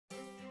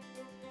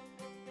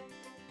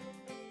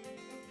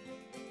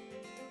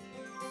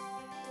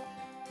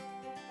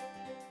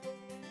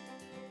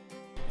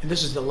And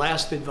this is the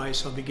last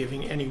advice I'll be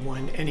giving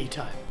anyone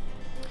anytime.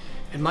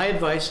 And my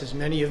advice, as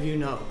many of you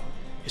know,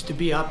 is to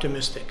be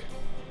optimistic.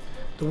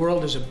 The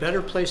world is a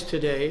better place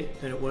today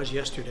than it was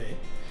yesterday,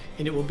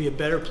 and it will be a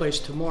better place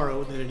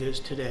tomorrow than it is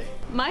today.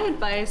 My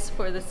advice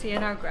for the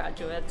CNR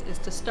graduates is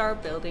to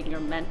start building your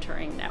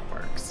mentoring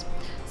networks.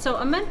 So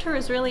a mentor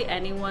is really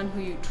anyone who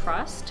you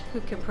trust,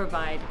 who can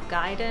provide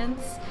guidance,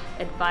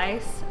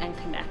 advice, and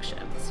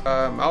connections.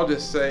 I'll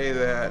just say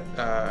that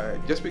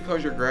just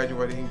because you're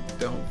graduating,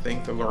 don't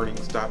think the learning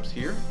stops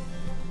here.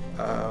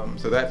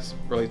 So that's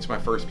really my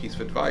first piece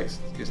of advice,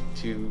 is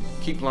to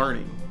keep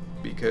learning,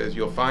 because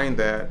you'll find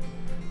that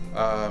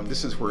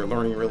this is where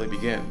learning really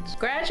begins.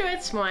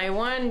 Graduates, my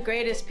one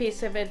greatest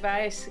piece of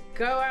advice: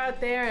 go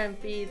out there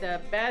and be the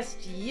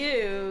best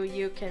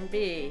you can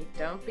be.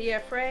 Don't be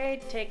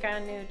afraid, take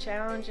on new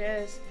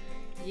challenges.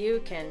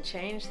 You can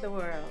change the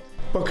world.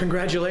 Well,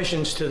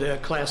 congratulations to the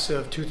class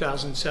of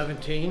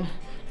 2017,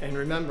 and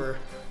remember,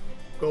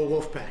 go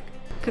Wolfpack.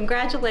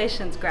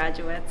 Congratulations,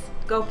 graduates.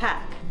 Go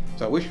Pack.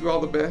 So I wish you all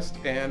the best,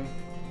 and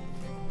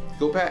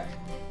go Pack.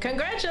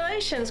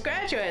 Congratulations,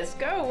 graduates.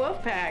 Go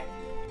Wolfpack.